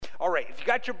All right, if you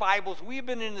got your Bibles, we've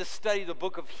been in the study of the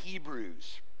book of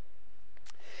Hebrews.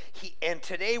 And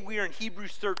today we are in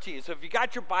Hebrews 13. So if you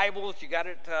got your Bibles, you got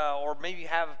it, or maybe you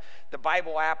have the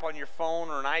Bible app on your phone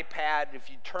or an iPad, if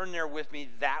you turn there with me,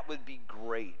 that would be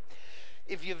great.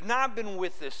 If you've not been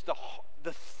with us,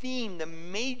 the theme, the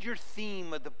major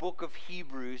theme of the book of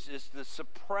Hebrews is the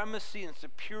supremacy and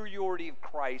superiority of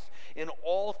Christ in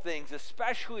all things,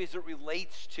 especially as it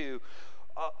relates to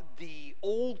the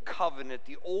Old Covenant,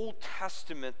 the Old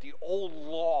Testament, the Old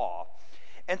Law.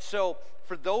 And so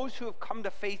for those who have come to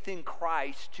faith in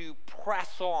Christ, to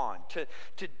press on, to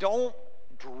don't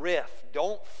drift,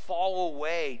 don't fall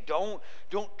away, don't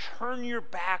turn your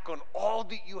back on all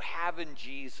that you have in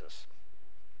Jesus.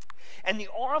 And the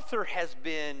author has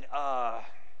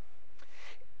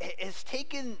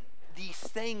taken these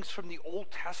things from the Old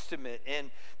Testament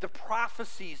and the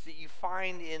prophecies that you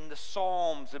find in the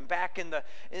Psalms and back in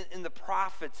the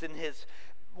prophets, and has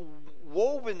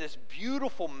woven this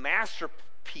beautiful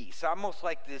masterpiece, almost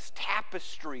like this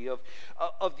tapestry of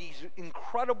these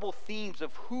incredible themes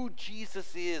of who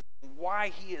Jesus is and why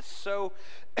he is so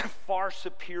far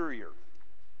superior.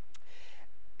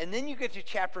 And then you get to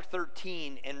chapter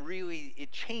 13 and really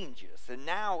it changes, and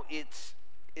now it's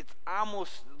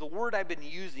almost the word I've been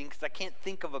using, because I can't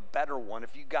think of a better one.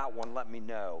 If you got one, let me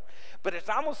know. But it's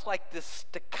almost like this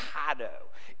staccato.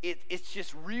 It's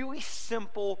just really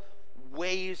simple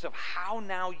ways of how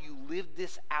now you live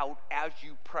this out as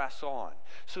you press on.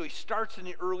 So he starts in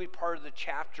the early part of the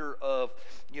chapter of,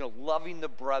 loving the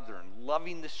brethren,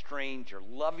 loving the stranger,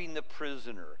 loving the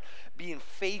prisoner, being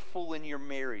faithful in your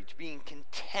marriage, being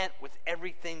content with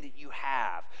everything that you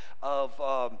have,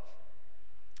 of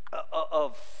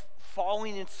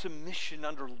falling in submission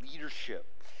under leadership.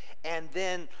 And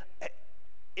then,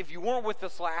 if you weren't with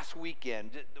us last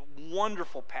weekend, the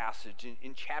wonderful passage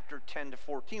in chapter 10 to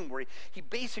 14 where he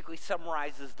basically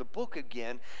summarizes the book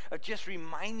again, just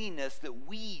reminding us that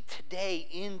we today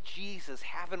in Jesus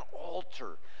have an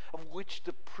altar of which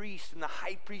the priest and the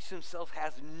high priest himself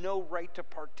has no right to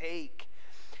partake.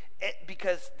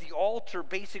 Because the altar,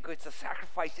 basically, it's a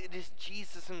sacrifice. It is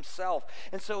Jesus himself.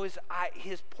 And so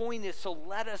his point is, so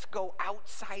let us go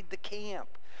outside the camp.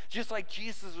 Just like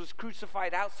Jesus was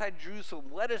crucified outside Jerusalem,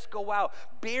 let us go out,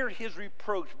 bear his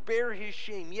reproach, bear his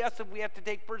shame. Yes, if we have to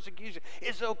take persecution,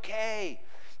 it's okay.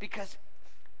 Because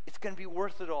it's going to be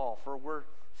worth it all, for we're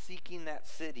seeking that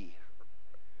city.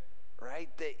 Right?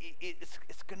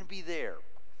 It's going to be there.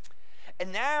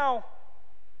 And now,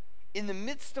 in the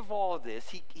midst of all of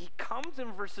this, he comes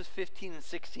in verses 15 and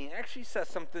 16. It actually says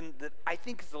something that I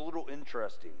think is a little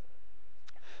interesting.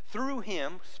 Through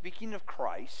him, speaking of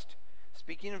Christ,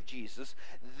 speaking of Jesus,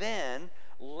 then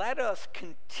let us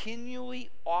continually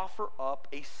offer up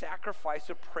a sacrifice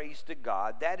of praise to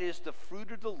God, that is the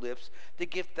fruit of the lips that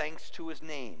give thanks to his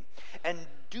name. And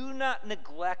do not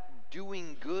neglect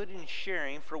doing good and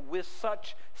sharing, for with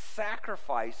such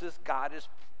sacrifices God is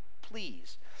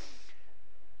pleased.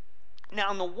 Now,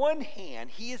 on the one hand,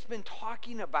 he has been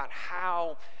talking about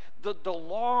how the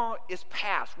law is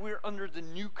passed. We're under the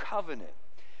new covenant.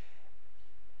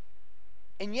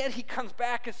 And yet he comes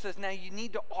back and says, now you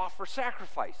need to offer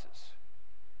sacrifices.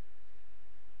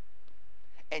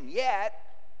 And yet,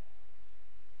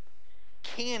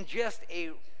 can just a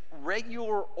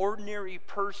regular, ordinary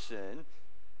person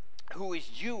who is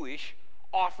Jewish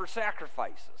offer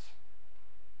sacrifices?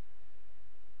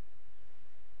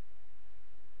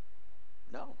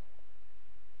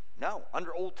 No.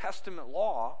 Under Old Testament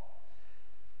law,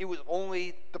 it was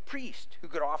only the priest who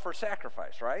could offer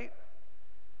sacrifice, right?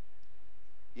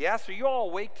 Yes, are you all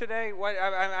awake today? What,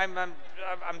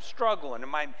 I'm struggling.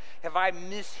 Have I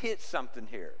mishit something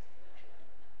here?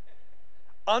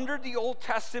 Under the Old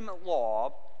Testament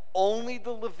law, only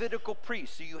the Levitical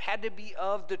priest. So you had to be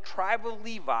of the tribe of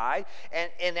Levi,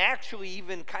 and actually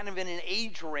even kind of in an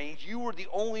age range, you were the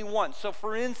only one. So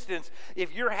for instance,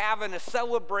 if you're having a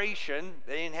celebration,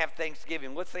 they didn't have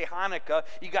Thanksgiving, let's say Hanukkah,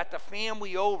 you got the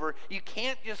family over, you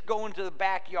can't just go into the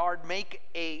backyard, make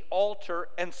an altar,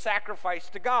 and sacrifice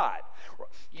to God.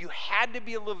 You had to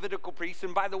be a Levitical priest,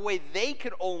 and by the way, they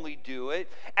could only do it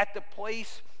at the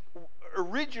place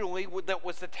originally that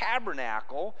was the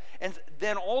tabernacle, and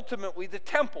then ultimately the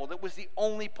temple. That was the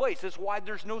only place. That's why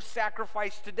there's no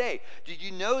sacrifice today. Did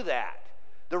you know that?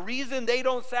 The reason they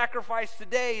don't sacrifice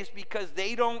today is because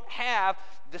they don't have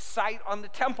the site on the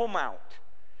Temple Mount.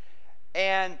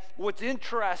 And what's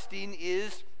interesting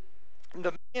is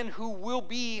the man who will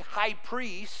be high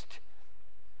priest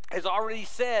has already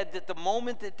said that the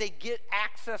moment that they get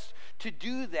access to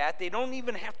do that, they don't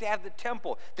even have to have the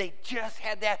temple. They just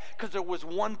had that because there was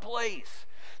one place.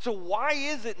 So why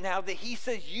is it now that he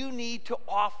says you need to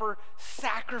offer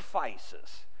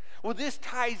sacrifices? Well, this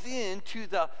ties into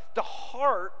the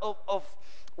heart of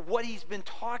what he's been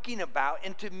talking about,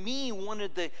 and to me, one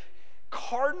of the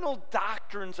cardinal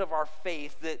doctrines of our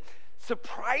faith that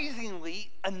surprisingly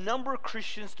a number of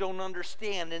Christians don't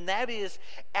understand, and that is,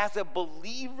 as a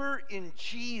believer in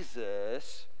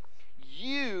Jesus,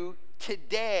 you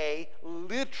today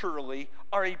literally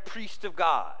are a priest of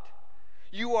God.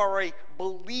 You are a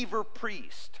believer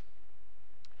priest.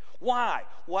 Why?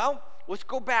 Well, let's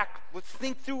go back. Let's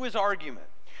think through his argument.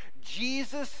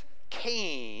 Jesus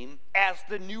came as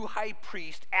the new high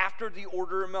priest after the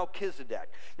order of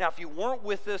Melchizedek. Now, if you weren't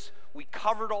with us, we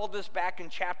covered all this back in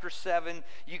chapter 7.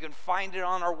 You can find it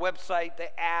on our website,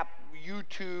 the app,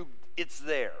 YouTube. It's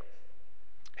there.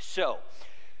 So,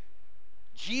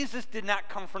 Jesus did not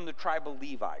come from the tribe of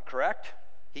Levi, correct?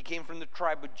 He came from the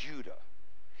tribe of Judah.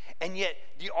 And yet,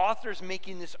 the author is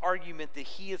making this argument that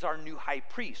he is our new high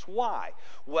priest. Why?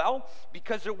 Well,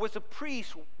 because there was a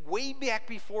priest way back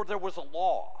before there was a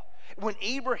law. When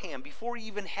Abraham, before he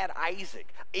even had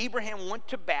Isaac, Abraham went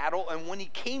to battle, and when he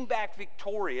came back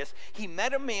victorious, he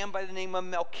met a man by the name of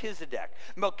Melchizedek.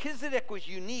 Melchizedek was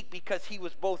unique because he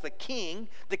was both a king,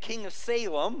 the king of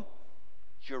Salem,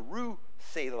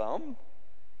 Jerusalem,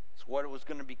 that's what it was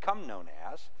going to become known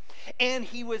as, and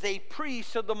he was a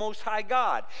priest of the Most High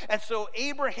God. And so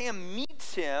Abraham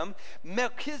meets him.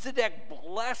 Melchizedek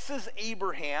blesses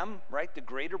Abraham, right? The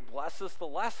greater blesses the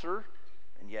lesser.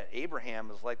 And yet Abraham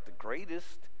is like the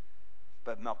greatest.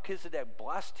 But Melchizedek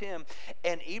blessed him,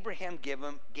 and Abraham gave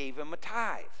him a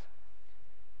tithe.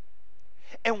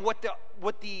 And what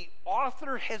the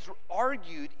author has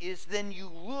argued is, then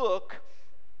you look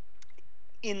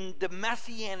in the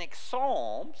Messianic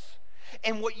Psalms,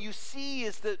 and what you see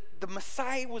is that the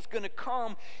Messiah was going to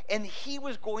come, and he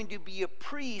was going to be a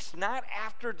priest, not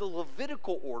after the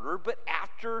Levitical order, but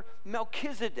after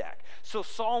Melchizedek. So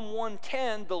Psalm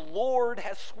 110, the Lord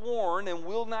has sworn and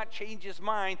will not change his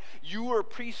mind, you are a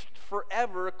priest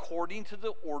forever according to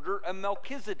the order of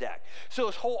Melchizedek. So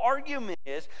his whole argument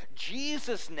is,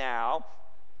 Jesus now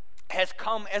has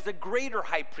come as a greater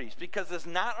high priest, because it's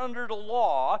not under the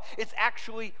law, it's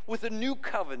actually with a new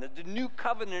covenant, the new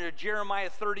covenant of Jeremiah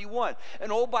 31.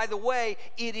 And oh, by the way,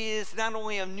 it is not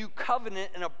only a new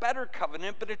covenant and a better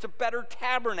covenant, but it's a better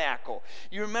tabernacle.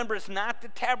 You remember, it's not the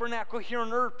tabernacle here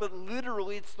on earth, but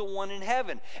literally it's the one in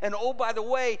heaven. And oh, by the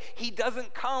way, he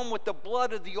doesn't come with the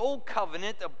blood of the old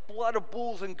covenant, the blood of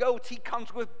bulls and goats. He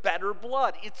comes with better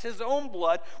blood. It's his own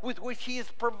blood with which he has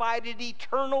provided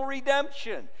eternal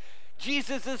redemption.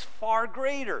 Jesus is far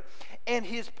greater. And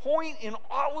his point in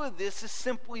all of this is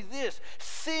simply this: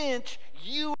 since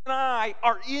you and I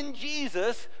are in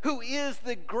Jesus, who is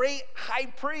the great high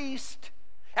priest,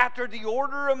 after the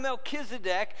order of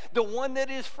Melchizedek, the one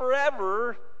that is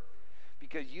forever,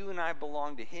 because you and I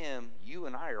belong to him, you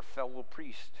and I are fellow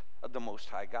priests of the Most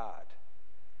High God.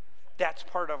 That's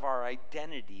part of our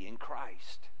identity in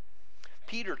Christ.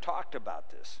 Peter talked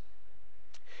about this.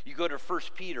 You go to 1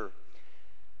 Peter,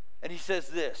 and he says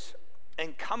this: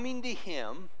 and coming to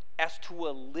him as to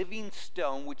a living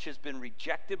stone, which has been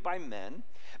rejected by men,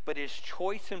 but is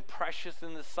choice and precious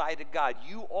in the sight of God,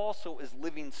 you also as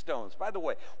living stones. By the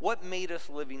way, what made us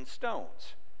living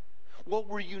stones? Well,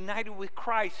 we're united with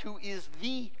Christ, who is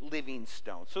the living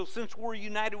stone. So since we're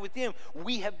united with him,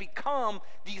 we have become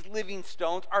these living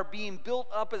stones, are being built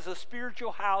up as a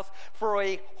spiritual house for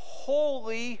a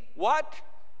holy, what?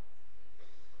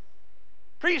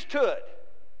 Priesthood.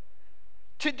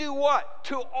 To do what?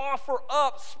 To offer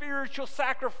up spiritual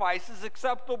sacrifices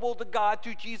acceptable to God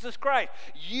through Jesus Christ.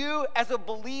 You, as a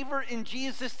believer in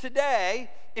Jesus today,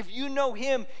 if you know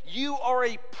him, you are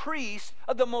a priest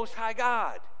of the Most High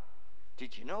God.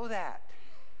 Did you know that?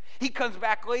 He comes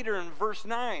back later in verse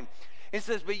 9. It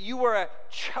says, but you are a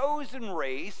chosen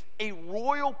race, a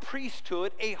royal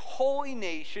priesthood, a holy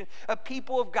nation, a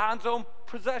people of God's own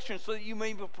possession, so that you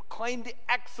may proclaim the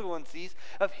excellencies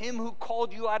of him who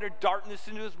called you out of darkness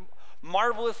into his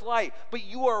marvelous light. But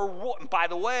you are, by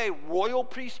the way, royal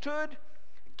priesthood.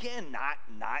 Again,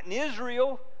 not in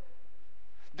Israel.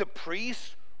 The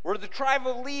priests were the tribe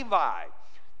of Levi.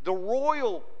 The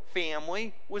royal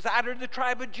family was out of the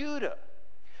tribe of Judah.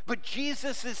 But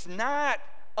Jesus is not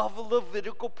of a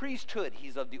Levitical priesthood.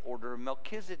 He's of the order of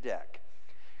Melchizedek.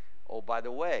 Oh, by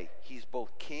the way, he's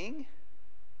both king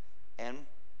and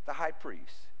the high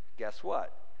priest. Guess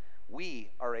what? We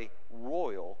are a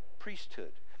royal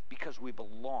priesthood because we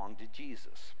belong to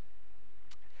Jesus.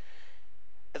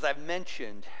 As I've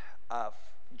mentioned,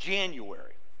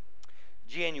 January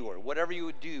January, whatever you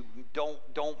would do,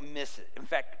 don't miss it. In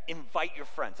fact, invite your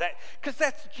friends. Because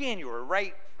that's January,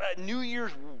 right? New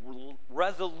Year's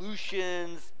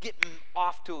resolutions, getting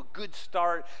off to a good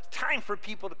start. It's time for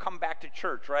people to come back to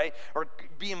church, right? Or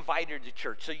be invited to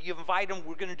church. So you invite them.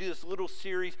 We're going to do this little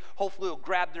series. Hopefully it'll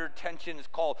grab their attention. It's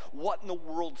called What in the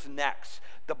World's Next?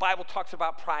 The Bible talks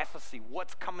about prophecy,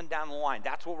 what's coming down the line.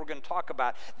 That's what we're going to talk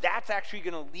about. That's actually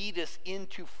going to lead us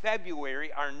into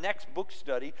February, our next book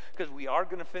study, because we are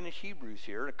going to finish Hebrews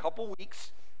here in a couple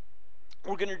weeks.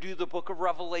 We're going to do the book of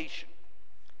Revelation.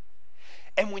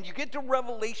 And when you get to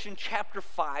Revelation chapter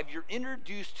 5, you're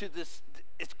introduced to this,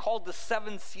 it's called the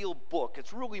seven seal book.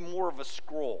 It's really more of a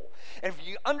scroll. And if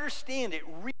you understand it,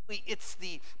 really it's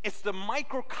the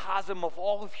microcosm of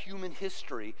all of human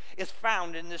history is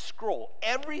found in this scroll.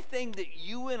 Everything that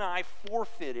you and I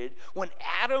forfeited when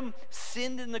Adam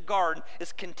sinned in the garden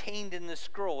is contained in this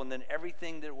scroll, and then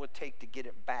everything that it would take to get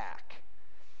it back.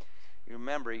 You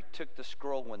remember, he took the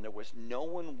scroll when there was no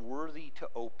one worthy to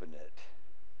open it.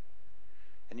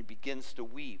 And he begins to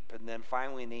weep. And then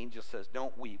finally an angel says,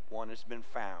 don't weep, one has been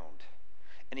found.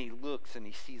 And he looks and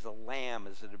he sees a lamb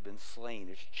as it had been slain.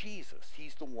 It's Jesus.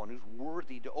 He's the one who's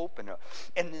worthy to open it.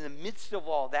 And in the midst of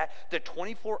all that, the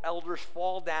 24 elders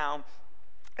fall down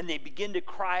and they begin to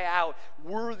cry out,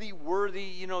 worthy, worthy,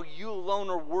 you alone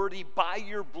are worthy. By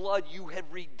your blood you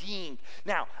have redeemed.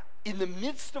 Now, in the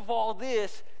midst of all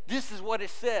this, this is what it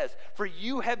says. For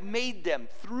you have made them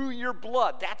through your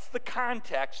blood. That's the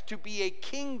context. To be a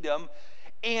kingdom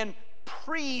and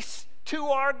priests to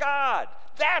our God.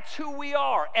 That's who we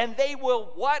are. And they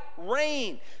will what?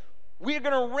 Reign. We're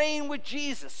going to reign with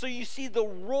Jesus. So you see the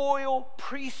royal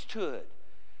priesthood.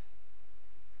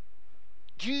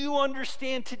 Do you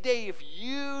understand today, if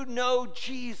you know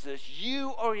Jesus,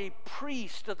 you are a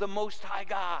priest of the Most High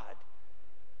God?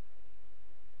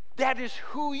 That is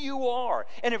who you are.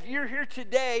 And if you're here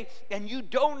today and you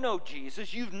don't know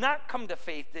Jesus, you've not come to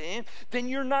faith in him, then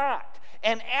you're not.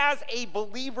 And as a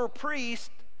believer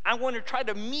priest, I want to try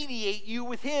to mediate you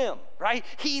with him, right?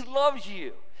 He loves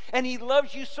you. And he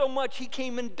loves you so much, he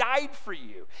came and died for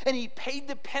you. And he paid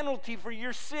the penalty for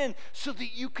your sin so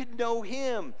that you could know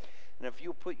him. And if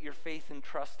you'll put your faith and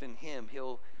trust in him,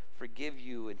 he'll forgive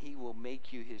you and he will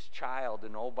make you his child.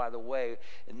 And oh, by the way,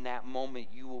 in that moment,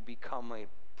 you will become a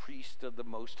priest of the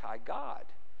Most High God.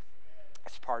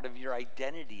 It's part of your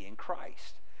identity in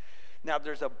Christ. Now,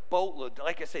 there's a boatload.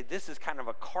 Like I say, this is kind of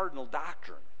a cardinal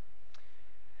doctrine.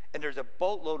 And there's a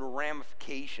boatload of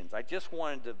ramifications. I just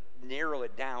wanted to narrow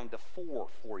it down to 4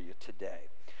 for you today.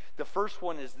 The first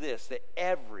one is this, that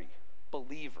every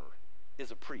believer is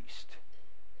a priest.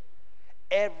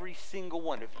 Every single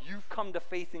one. If you've come to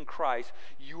faith in Christ,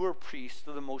 you are a priest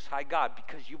of the Most High God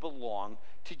because you belong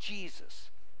to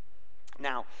Jesus.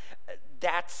 Now,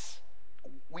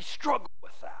 we struggle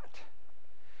with that.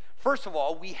 First of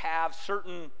all, we have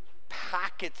certain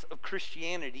pockets of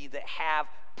Christianity that have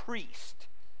priests.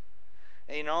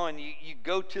 And you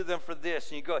go to them for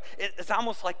this, and it's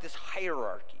almost like this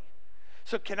hierarchy.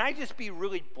 So can I just be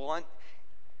really blunt?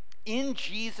 In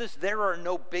Jesus, there are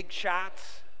no big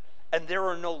shots, and there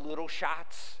are no little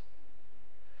shots.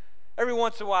 Every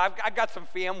once in a while, I've got some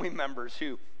family members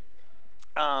who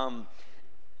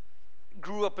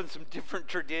grew up in some different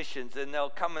traditions, and they'll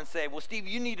come and say, well, Steve,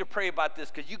 you need to pray about this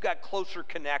because you got closer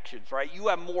connections, right? You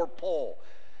have more pull.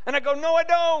 And I go, no, I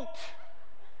don't.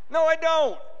 No, I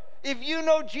don't. If you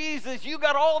know Jesus, you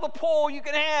got all the pull you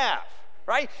can have,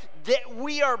 right? That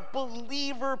we are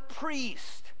believer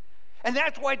priests. And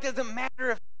that's why it doesn't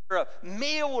matter if you're a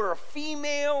male or a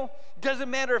female. It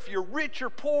doesn't matter if you're rich or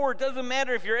poor. It doesn't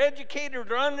matter if you're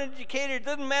educated or uneducated. It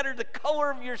doesn't matter the color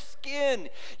of your skin.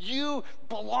 You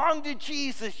belong to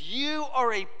Jesus. You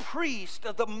are a priest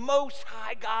of the Most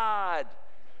High God.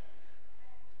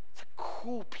 It's a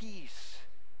cool piece.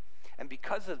 And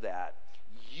because of that,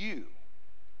 you,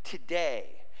 today,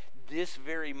 this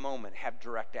very moment, have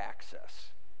direct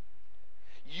access.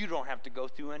 You don't have to go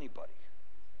through anybody.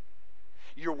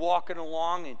 You're walking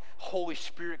along and Holy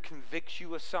Spirit convicts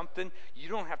you of something. You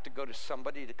don't have to go to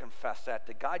somebody to confess that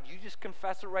to God. You just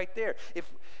confess it right there.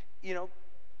 If,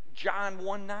 John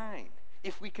 1:9,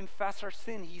 if we confess our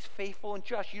sin, he's faithful and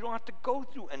just. You don't have to go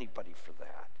through anybody for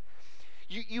that.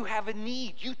 You have a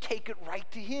need. You take it right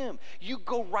to him. You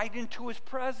go right into his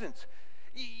presence.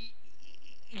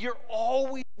 You're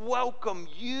always welcome.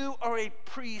 You are a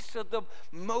priest of the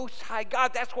Most High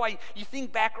God. That's why you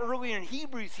think back earlier in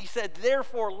Hebrews, he said,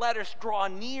 therefore let us draw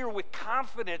near with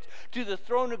confidence to the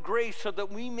throne of grace so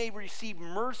that we may receive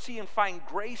mercy and find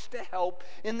grace to help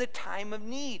in the time of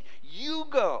need. You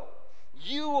go.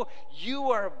 You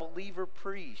are a believer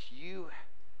priest. You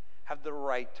have the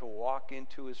right to walk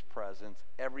into his presence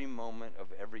every moment of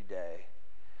every day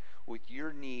with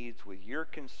your needs, with your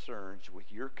concerns, with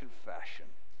your confession,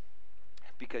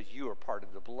 because you are part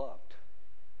of the beloved.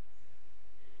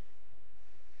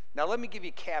 Now let me give you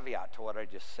a caveat to what I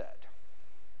just said.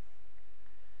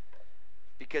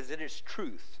 Because it is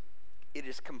truth. It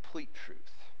is complete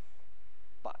truth.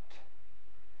 But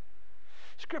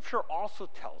Scripture also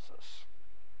tells us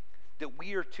that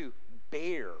we are to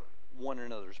bear one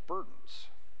another's burdens.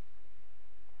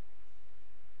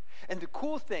 And the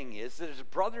cool thing is that as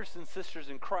brothers and sisters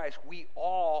in Christ, we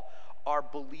all are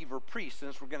believer priests. And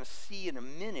as we're going to see in a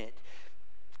minute,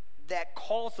 that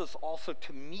calls us also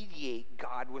to mediate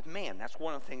God with man. That's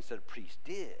one of the things that a priest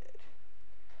did.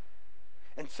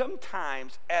 And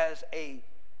sometimes as a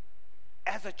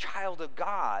child of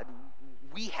God,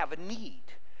 we have a need.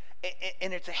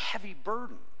 And it's a heavy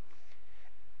burden.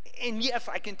 And yes,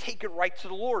 I can take it right to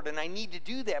the Lord, and I need to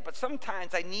do that. But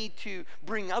sometimes I need to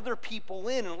bring other people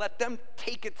in and let them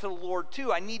take it to the Lord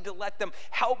too. I need to let them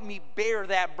help me bear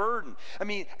that burden. I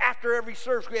mean, after every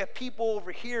service, we have people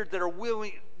over here that are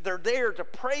willing. They're there to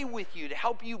pray with you, to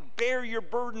help you bear your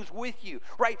burdens with you,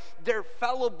 right? They're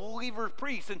fellow believer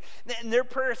priests, and their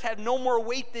prayers have no more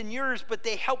weight than yours, but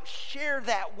they help share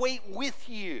that weight with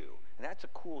you. And that's a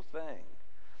cool thing.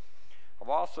 I've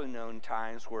also known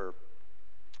times where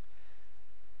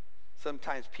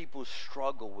sometimes people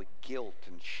struggle with guilt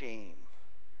and shame.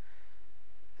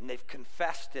 And they've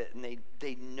confessed it, and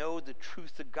they know the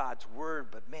truth of God's word,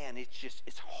 but man,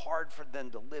 it's hard for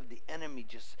them to live. The enemy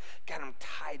just got them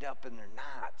tied up in their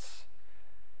knots.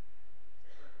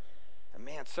 And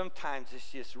man, sometimes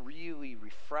it's just really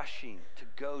refreshing to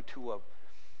go to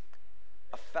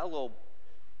a fellow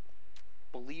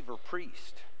believer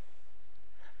priest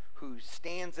who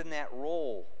stands in that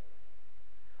role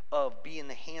of being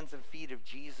the hands and feet of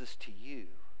Jesus to you.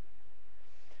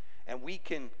 And we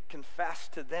can confess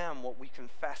to them what we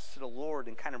confess to the Lord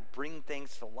and kind of bring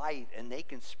things to light, and they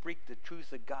can speak the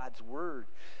truth of God's word.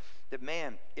 That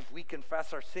man, if we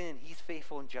confess our sin, he's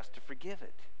faithful and just to forgive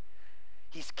it.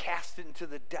 He's cast it into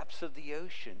the depths of the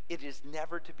ocean. It is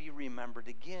never to be remembered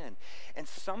again. And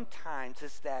sometimes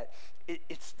it's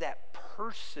that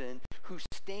person who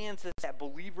stands as that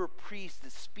believer priest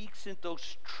that speaks into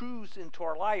those truths into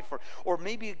our life. Or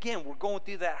maybe, again, we're going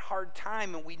through that hard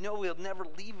time and we know he'll never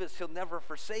leave us, he'll never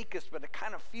forsake us, but it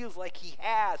kind of feels like he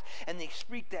has. And they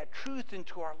speak that truth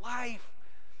into our life.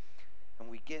 And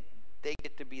they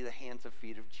get to be the hands and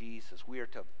feet of Jesus. We are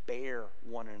to bear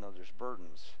one another's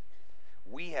burdens.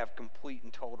 We have complete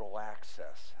and total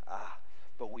access,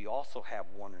 but we also have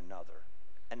one another,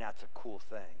 and that's a cool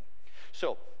thing.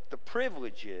 So the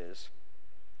privilege is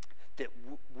that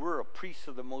we're a priest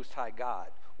of the Most High God.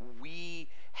 We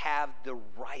have the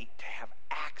right to have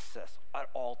access at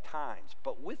all times,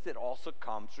 but with it also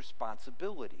comes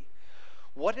responsibility.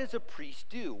 What does a priest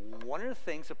do? One of the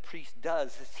things a priest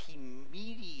does is he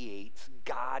mediates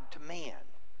God to man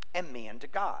and man to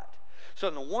God. So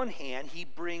on the one hand, he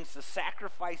brings the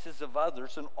sacrifices of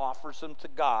others and offers them to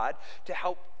God to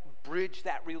help bridge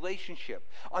that relationship.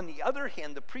 On the other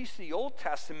hand, the priests of the Old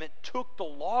Testament took the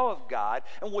law of God,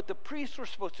 and what the priests were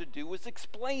supposed to do was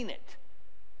explain it.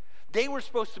 They were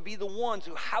supposed to be the ones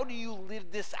who, how do you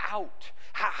live this out?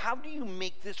 How do you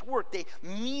make this work? They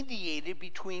mediated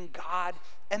between God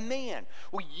and man.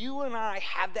 Well, you and I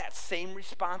have that same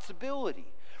responsibility.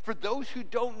 For those who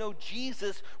don't know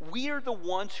Jesus, we are the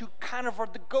ones who kind of are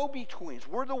the go-betweens.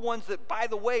 We're the ones that, by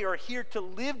the way, are here to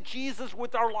live Jesus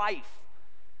with our life,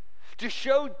 to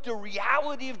show the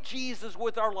reality of Jesus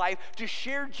with our life, to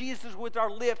share Jesus with our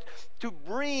lips, to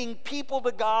bring people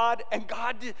to God and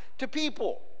God to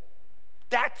people.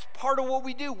 That's part of what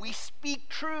we do. We speak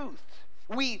truth.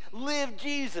 We live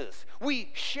Jesus. We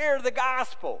share the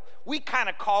gospel. We kind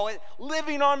of call it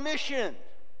living on mission.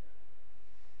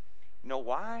 You know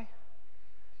why?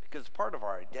 Because it's part of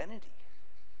our identity.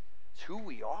 It's who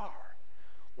we are.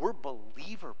 We're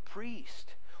believer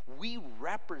priest. We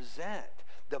represent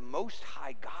the Most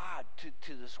High God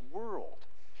to this world.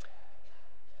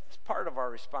 It's part of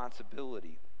our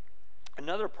responsibility.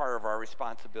 Another part of our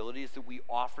responsibility is that we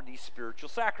offer these spiritual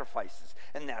sacrifices,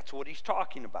 and that's what he's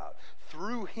talking about.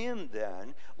 Through him,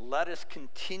 then, let us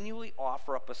continually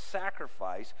offer up a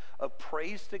sacrifice of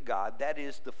praise to God, that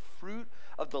is the fruit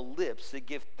of the lips that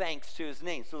give thanks to his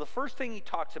name. So the first thing he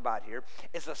talks about here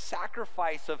is a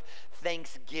sacrifice of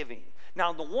thanksgiving. Now,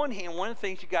 on the one hand, one of the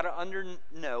things you got to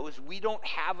know is we don't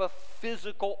have a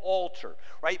physical altar,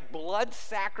 right? Blood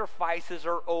sacrifices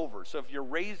are over. So if you're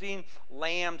raising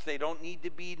lambs, they don't need to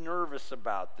be nervous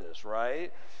about this,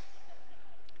 right?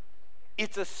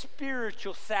 It's a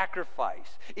spiritual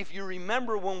sacrifice. If you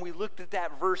remember when we looked at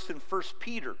that verse in 1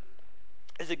 Peter,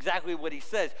 is exactly what he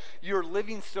says. Your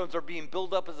living stones are being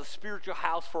built up as a spiritual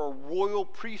house for a royal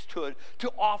priesthood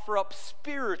to offer up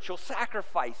spiritual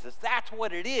sacrifices. That's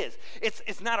what it is.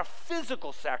 It's not a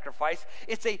physical sacrifice.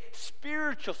 It's a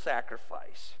spiritual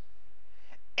sacrifice.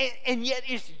 And yet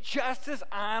it's just as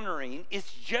honoring,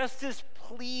 it's just as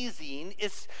pleasing,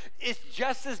 it's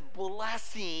just as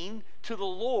blessing to the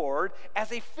Lord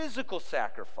as a physical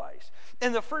sacrifice.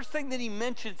 And the first thing that he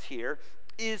mentions here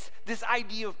is this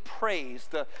idea of praise,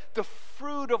 the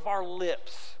fruit of our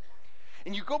lips.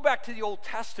 And you go back to the Old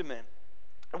Testament,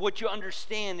 and what you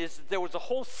understand is that there was a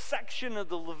whole section of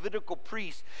the Levitical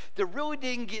priests that really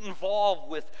didn't get involved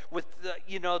with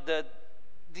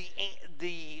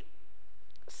the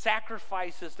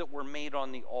sacrifices that were made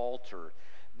on the altar.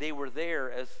 They were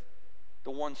there as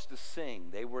the ones to sing.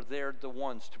 They were there the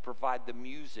ones to provide the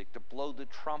music, to blow the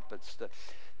trumpets,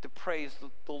 to praise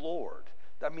the Lord.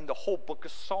 I mean, the whole book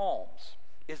of Psalms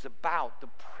is about the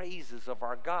praises of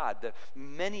our God,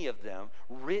 many of them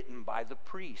written by the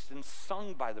priest and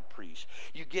sung by the priest.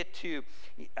 You get to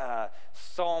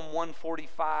Psalm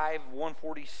 145,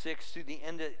 146, to the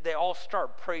end, they all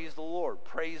start, praise the Lord,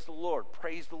 praise the Lord,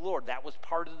 praise the Lord. That was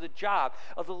part of the job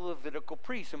of the Levitical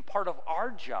priest. And part of our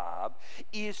job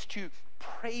is to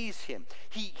praise him.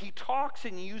 He talks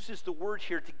and uses the word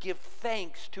here to give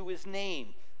thanks to his name.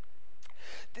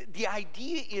 The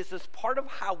idea is, as part of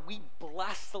how we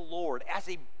bless the Lord as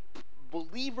a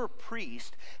believer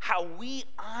priest, how we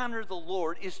honor the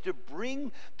Lord is to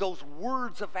bring those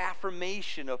words of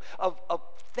affirmation, of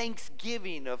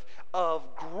thanksgiving,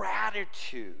 of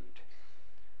gratitude.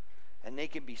 And they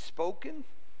can be spoken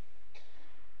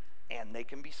and they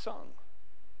can be sung.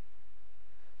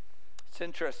 It's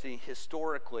interesting,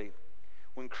 historically,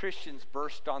 when Christians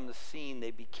burst on the scene,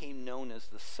 they became known as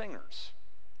the singers.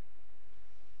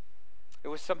 It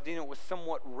was something that was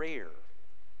somewhat rare.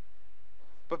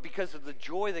 But because of the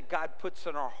joy that God puts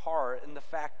in our heart and the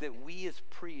fact that we as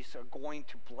priests are going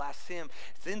to bless him,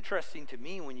 it's interesting to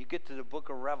me when you get to the book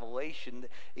of Revelation,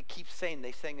 it keeps saying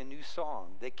they sang a new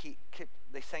song. They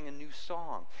sang a new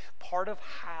song. Part of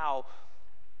how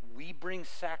we bring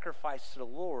sacrifice to the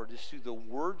Lord is through the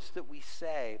words that we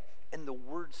say and the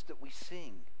words that we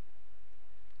sing.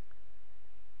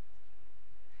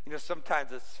 You know,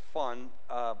 sometimes it's fun.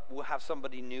 We'll have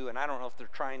somebody new, and I don't know if they're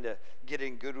trying to get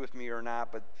in good with me or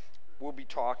not, but we'll be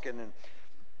talking and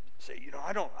say,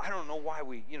 I don't know why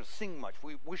we, sing much.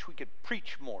 We wish we could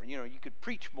preach more. You could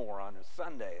preach more on a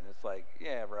Sunday. And it's like,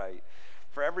 yeah, right.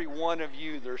 For every one of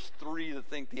you, there's 3 that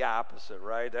think the opposite,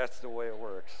 right? That's the way it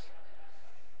works.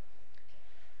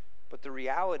 But the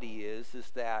reality is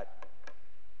that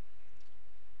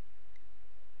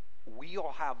we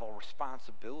all have a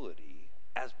responsibility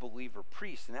as believer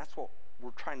priests, and that's what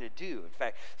we're trying to do. In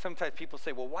fact, sometimes people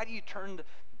say, well, why do you turn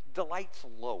the lights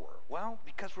lower? Well,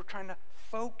 because we're trying to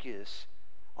focus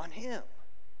on him,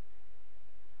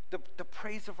 the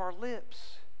praise of our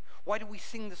lips. Why do we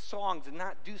sing the songs and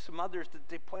not do some others that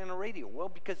they play on the radio? Well,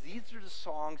 because these are the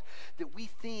songs that we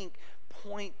think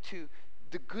point to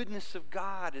the goodness of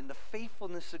God and the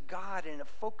faithfulness of God, and it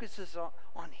focuses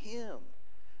on him.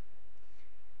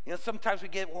 Sometimes we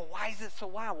get, well, why is it so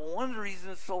loud? Well, one of the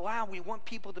reasons it's so loud, we want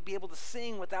people to be able to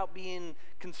sing without being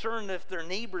concerned if their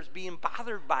neighbor's being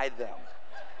bothered by them.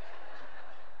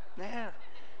 Yeah,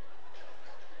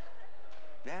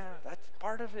 that's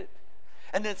part of it.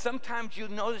 And then sometimes you'll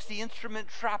notice the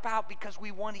instruments drop out because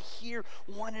we want to hear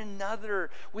one another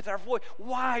with our voice.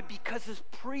 Why? Because as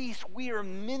priests, we are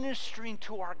ministering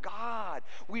to our God.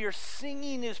 We are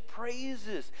singing his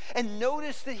praises. And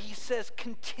notice that he says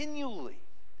continually.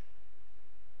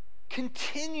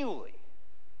 Continually.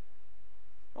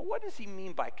 Now, what does he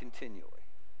mean by continually?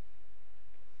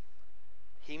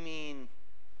 He mean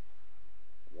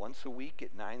once a week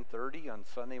at 9:30 on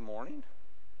Sunday morning?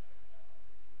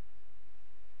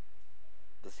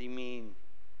 Does he mean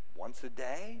once a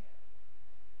day?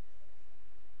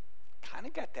 Kind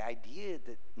of got the idea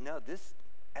that, no, this,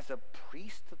 as a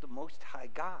priest of the Most High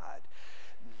God,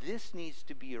 this needs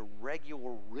to be a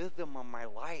regular rhythm of my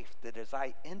life, that as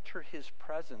I enter his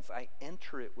presence, I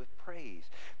enter it with praise.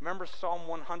 Remember Psalm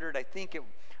 100? I think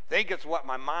it's what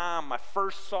my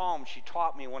first psalm, she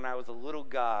taught me when I was a little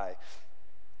guy.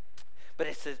 But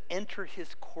it says, enter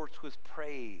his courts with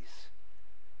praise.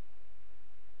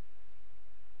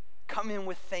 Come in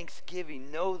with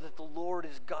thanksgiving. Know that the Lord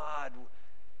is God.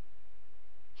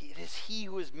 It is he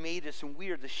who has made us, and we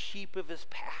are the sheep of his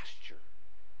pasture.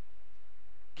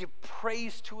 Give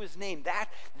praise to his name.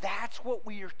 That's what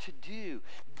we are to do.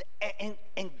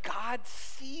 And God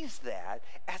sees that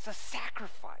as a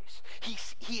sacrifice.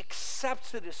 He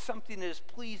accepts it as something that is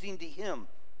pleasing to him.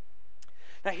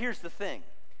 Now here's the thing.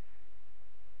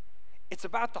 It's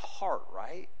about the heart,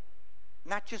 right?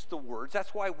 Not just the words.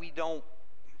 That's why we don't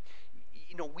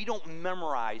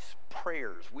memorize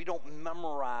prayers. We don't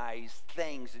memorize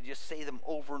things and just say them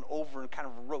over and over and kind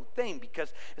of a rote thing,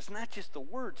 because it's not just the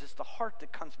words, it's the heart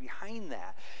that comes behind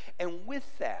that. And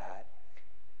with that,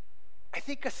 I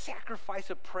think a sacrifice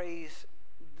of praise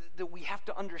that we have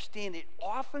to understand, it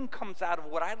often comes out of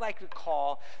what I like to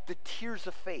call the tears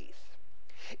of faith.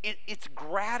 It's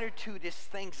gratitude, it's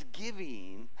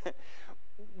thanksgiving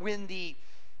when the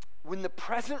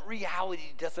present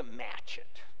reality doesn't match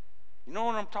it. You know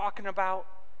what I'm talking about?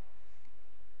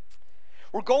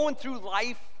 We're going through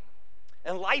life,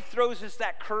 and life throws us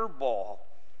that curveball.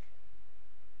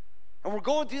 And we're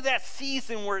going through that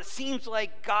season where it seems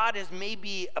like God has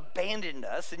maybe abandoned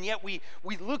us, and yet we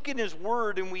look in his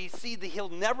word and we see that he'll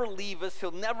never leave us,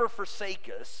 he'll never forsake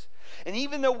us. And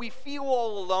even though we feel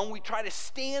all alone, we try to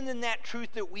stand in that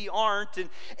truth that we aren't,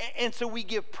 and so we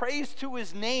give praise to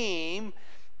his name,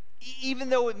 even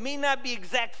though it may not be the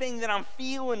exact thing that I'm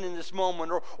feeling in this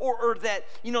moment, or that,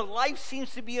 life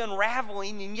seems to be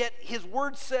unraveling, and yet his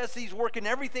word says he's working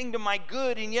everything to my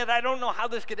good, and yet I don't know how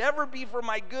this could ever be for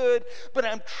my good, but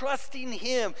I'm trusting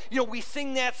him. We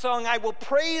sing that song, I will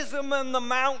praise him on the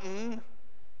mountain,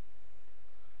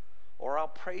 or I'll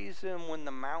praise him when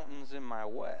the mountain's in my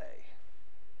way.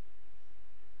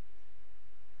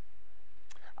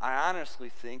 I honestly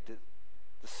think that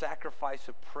the sacrifice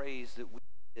of praise that we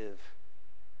give,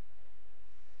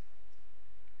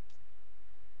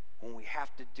 when we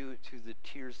have to do it through the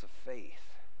tears of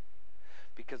faith,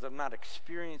 because I'm not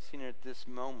experiencing it at this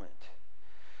moment,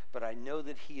 but I know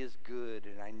that he is good,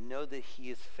 and I know that he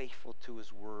is faithful to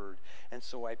his word, and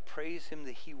so I praise him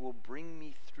that he will bring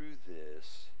me through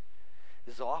this,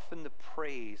 is often the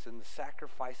praise and the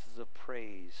sacrifices of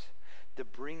praise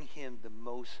that bring him the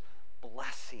most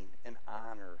blessing and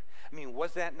honor. I mean,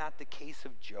 was that not the case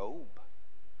of Job?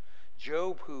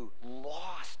 Job, who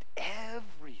lost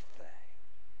everything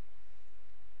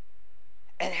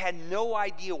and had no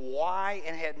idea why,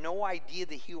 and had no idea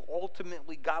that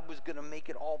God was going to make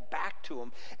it all back to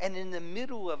him. And in the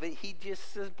middle of it, he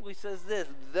just simply says this,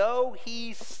 though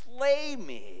he slay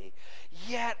me,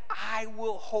 yet I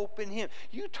will hope in him.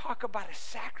 You talk about a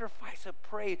sacrifice of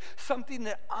praise, something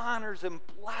that honors and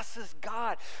blesses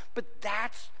God. But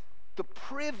that's the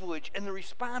privilege and the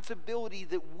responsibility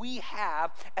that we have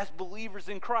as believers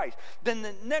in Christ. Then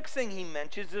the next thing he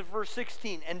mentions is verse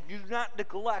 16, and do not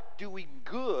neglect doing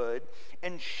good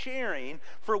and sharing,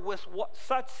 for with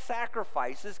such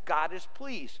sacrifices God is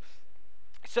pleased.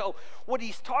 So what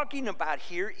he's talking about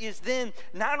here is then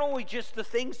not only just the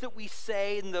things that we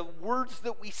say and the words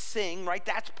that we sing, right?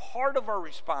 That's part of our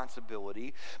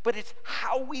responsibility, but it's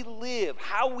how we live,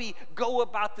 how we go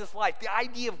about this life. The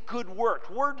idea of good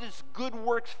works. Where does good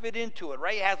works fit into it,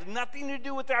 right? It has nothing to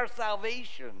do with our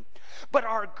salvation, but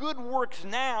our good works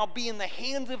now, being the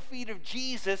hands and feet of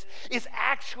Jesus, is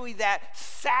actually that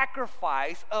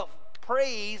sacrifice of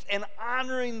praise and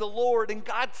honoring the Lord, and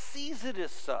God sees it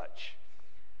as such.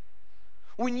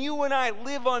 When you and I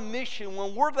live on mission,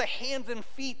 when we're the hands and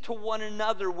feet to one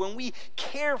another, when we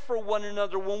care for one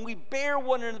another, when we bear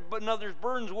one another's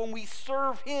burdens, when we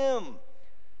serve him,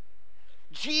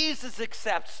 Jesus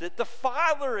accepts it. The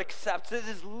Father accepts it. It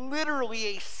is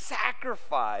literally a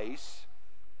sacrifice,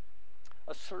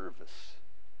 a service.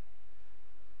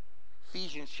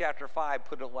 Ephesians chapter 5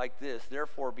 put it like this,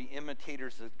 therefore be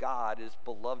imitators of God as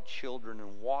beloved children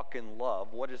and walk in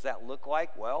love. What does that look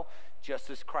like? Well, just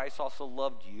as Christ also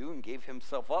loved you and gave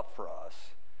himself up for us.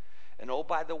 And oh,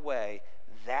 by the way,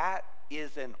 that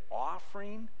is an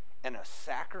offering and a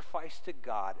sacrifice to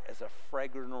God as a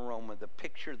fragrant aroma. The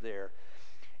picture there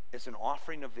is an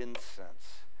offering of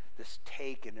incense that's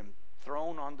taken and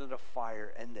thrown onto the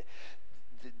fire, and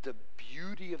the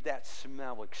beauty of that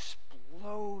smell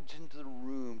explodes into the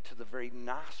room to the very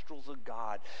nostrils of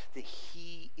God, that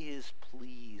he is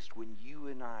pleased when you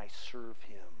and I serve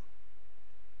him.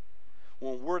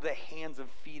 When we're the hands and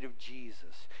feet of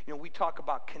Jesus. We talk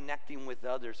about connecting with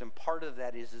others, and part of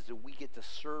that is that we get to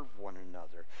serve one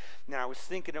another. Now, I was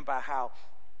thinking about how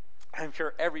I'm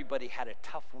sure everybody had a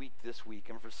tough week this week,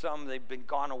 and for some they've been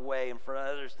gone away, and for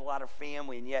others a lot of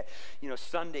family, and yet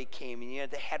Sunday came, and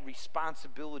yet they had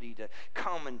responsibility to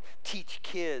come and teach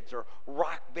kids or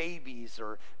rock babies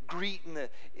or greet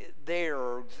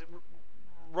or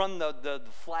run the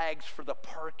flags for the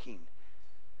parking.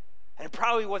 And it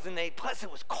probably wasn't 8. Plus,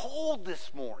 it was cold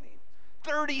this morning.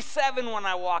 37 when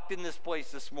I walked in this place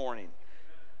this morning.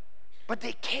 But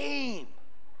they came.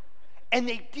 And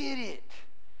they did it.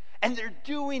 And they're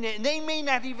doing it. And they may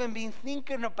not even be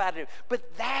thinking about it.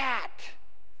 But that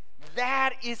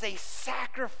is a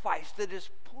sacrifice that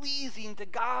is pleasing to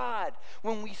God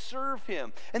when we serve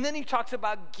him. And then he talks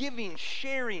about giving,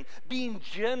 sharing, being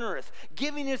generous.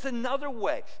 Giving is another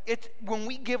way. It's when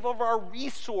we give of our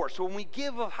resource, when we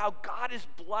give of how God has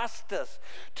blessed us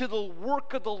to the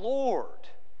work of the Lord.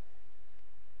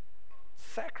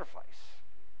 Sacrifice.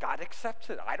 God accepts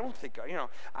it. I don't think,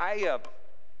 I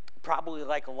probably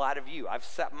like a lot of you. I've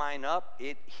set mine up.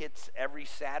 It hits every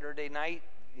Saturday night,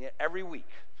 every week.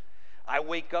 I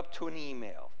wake up to an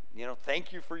email.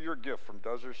 Thank you for your gift from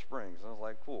Desert Springs. And I was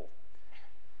like, cool.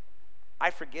 I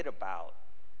forget about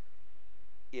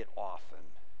it often.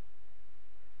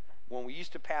 When we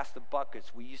used to pass the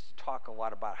buckets, we used to talk a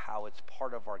lot about how it's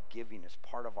part of our giving, it's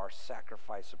part of our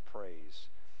sacrifice of praise.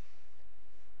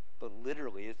 But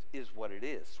literally, it is what it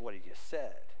is, what he just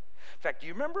said. In fact, do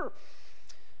you remember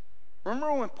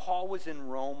when Paul was in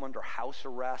Rome under house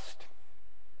arrest?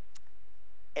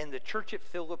 And the church at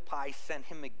Philippi sent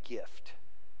him a gift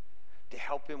to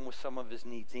help him with some of his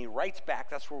needs. And he writes back,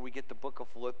 that's where we get the book of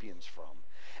Philippians from.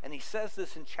 And he says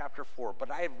this in chapter 4, but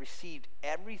I have received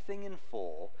everything in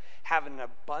full, have an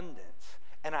abundance,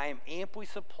 and I am amply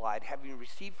supplied, having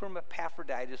received from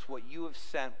Epaphroditus what you have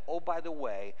sent. Oh, by the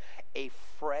way, a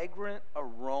fragrant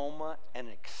aroma, an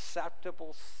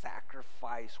acceptable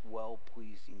sacrifice,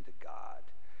 well-pleasing to God.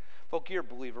 Folk, you're a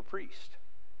believer priest.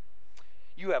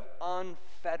 You have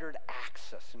unfettered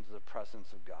access into the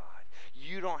presence of God.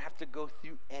 You don't have to go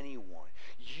through anyone.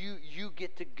 You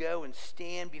get to go and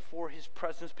stand before his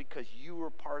presence because you are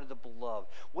part of the beloved.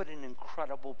 What an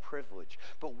incredible privilege.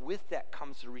 But with that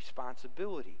comes the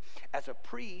responsibility. As a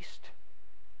priest,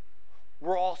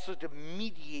 we're also to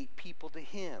mediate people to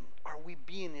him. Are we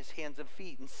being his hands and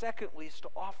feet? And secondly, is to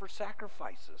offer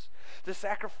sacrifices. The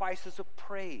sacrifices of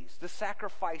praise. The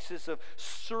sacrifices of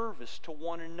service to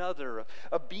one another.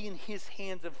 Of being his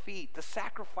hands and feet. The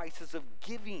sacrifices of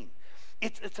giving.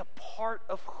 It's a part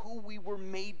of who we were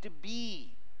made to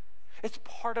be. It's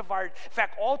part of our, in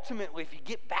fact, ultimately, if you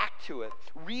get back to it,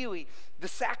 really, the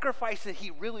sacrifice that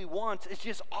he really wants is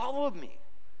just all of me.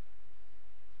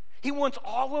 He wants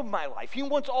all of my life. He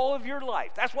wants all of your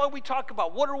life. That's why we talk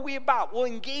about what are we about? Well,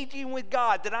 engaging with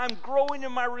God, that I'm growing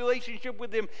in my relationship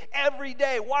with him every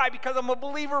day. Why? Because I'm a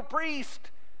believer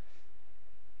priest.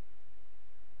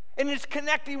 And it's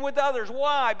connecting with others.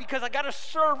 Why? Because I got to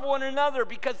serve one another,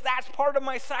 because that's part of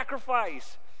my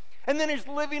sacrifice. And then it's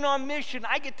living on mission.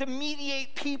 I get to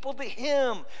mediate people to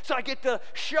him. So I get to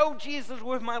show Jesus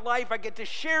with my life. I get to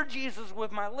share Jesus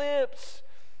with my lips.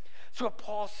 So what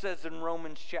Paul says in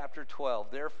Romans chapter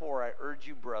 12, therefore I urge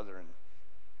you, brethren,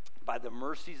 by the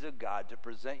mercies of God, to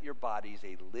present your bodies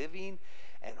a living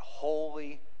and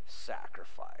holy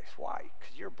sacrifice. Why?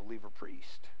 Because you're a believer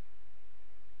priest.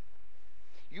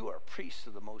 You are a priest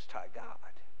of the Most High God.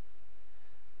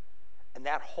 And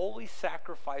that holy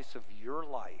sacrifice of your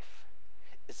life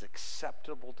is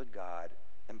acceptable to God.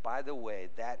 And by the way,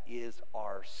 that is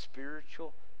our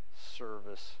spiritual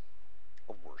service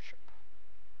of worship.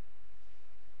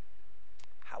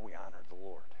 How we honor the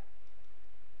Lord.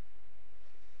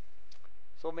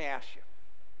 So let me ask you,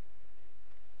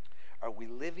 are we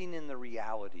living in the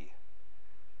reality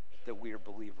that we are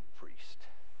believer priest?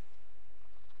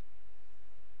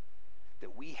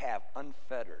 That we have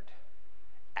unfettered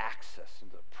access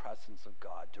into the presence of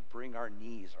God to bring our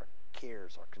needs, our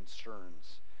cares, our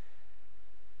concerns?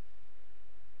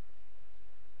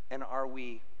 And are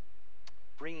we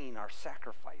bringing our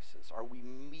sacrifices? Are we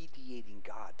mediating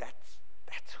God? That's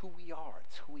who we are.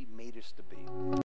 It's who he made us to be.